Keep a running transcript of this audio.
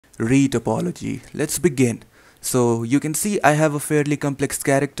Retopology. Let's begin. So you can see I have a fairly complex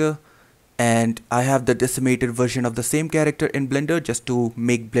character and I have the decimated version of the same character in Blender just to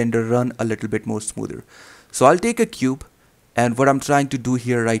make Blender run a little bit more smoother. So I'll take a cube, and what I'm trying to do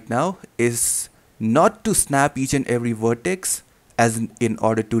here right now is not to snap each and every vertex as in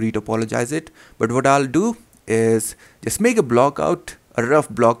order to retopologize it, but what I'll do is just make a block out, a rough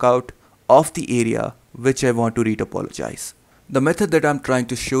block out of the area which I want to retopologize. The method that I'm trying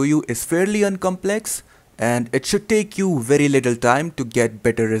to show you is fairly uncomplex and it should take you very little time to get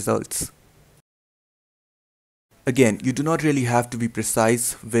better results. Again, you do not really have to be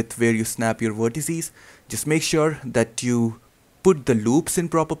precise with where you snap your vertices. Just make sure that you put the loops in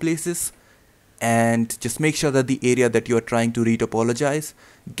proper places and just make sure that the area that you are trying to retopologize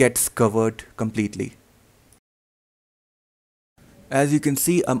gets covered completely. As you can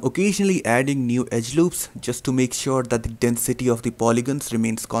see, I'm occasionally adding new edge loops just to make sure that the density of the polygons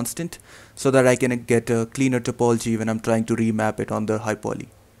remains constant so that I can get a cleaner topology when I'm trying to remap it on the high poly.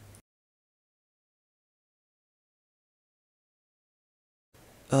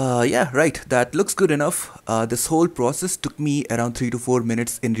 Yeah, right, that looks good enough. This whole process took me around 3 to 4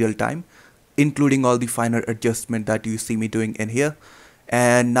 minutes in real time, including all the finer adjustment that you see me doing in here.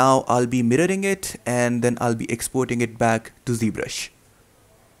 And now I'll be mirroring it and then I'll be exporting it back to Zremesh.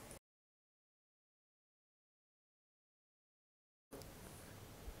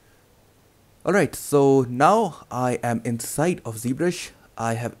 Alright, so now I am inside of Zremesh.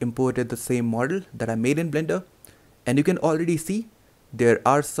 I have imported the same model that I made in Blender, and you can already see there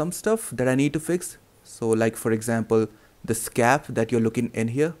are some stuff that I need to fix. So like for example, this cap that you're looking in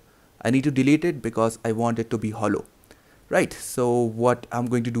here, I need to delete it because I want it to be hollow. Right, so what I'm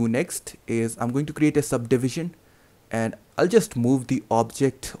going to do next is I'm going to create a subdivision and I'll just move the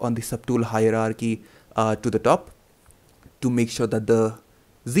object on the subtool hierarchy to the top to make sure that the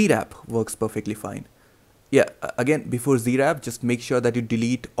Zwrap works perfectly fine. Yeah, again, before Zwrap, just make sure that you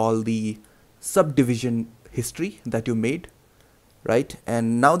delete all the subdivision history that you made, right?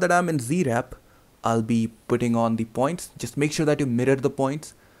 And now that I'm in Zwrap, I'll be putting on the points. Just make sure that you mirror the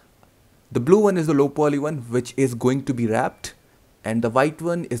points. The blue one is the low poly one, which is going to be wrapped, and the white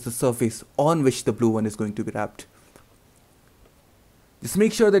one is the surface on which the blue one is going to be wrapped. Just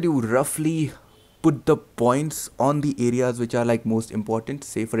make sure that you roughly put the points on the areas which are like most important.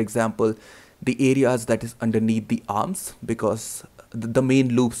 Say for example, the areas that is underneath the arms, because the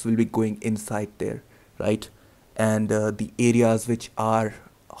main loops will be going inside there, right? And the areas which are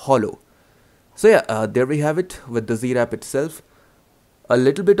hollow. So yeah, there we have it with the Zwrap itself. A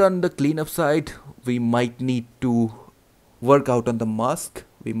little bit on the cleanup side, we might need to work out on the mask.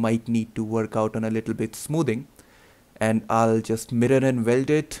 We might need to work out on a little bit smoothing, and I'll just mirror and weld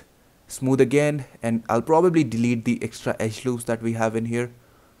it, smooth again, and I'll probably delete the extra edge loops that we have in here.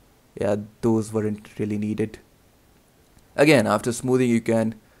 Yeah, those weren't really needed. Again, after smoothing, you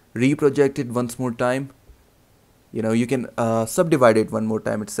can reproject it once more time. You know, you can subdivide it one more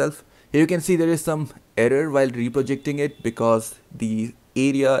time itself. Here you can see there is some error while reprojecting it because the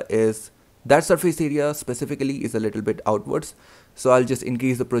area is, that surface area specifically is a little bit outwards. So I'll just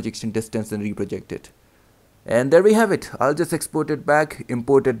increase the projection distance and reproject it. And there we have it. I'll just export it back,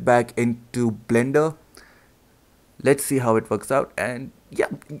 import it back into Blender. Let's see how it works out. And yeah,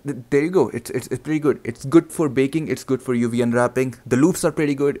 there you go. It's pretty good. It's good for baking. It's good for UV unwrapping. The loops are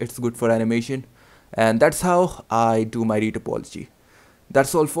pretty good. It's good for animation. And that's how I do my retopology.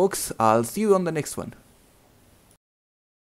 That's all folks. I'll see you on the next one.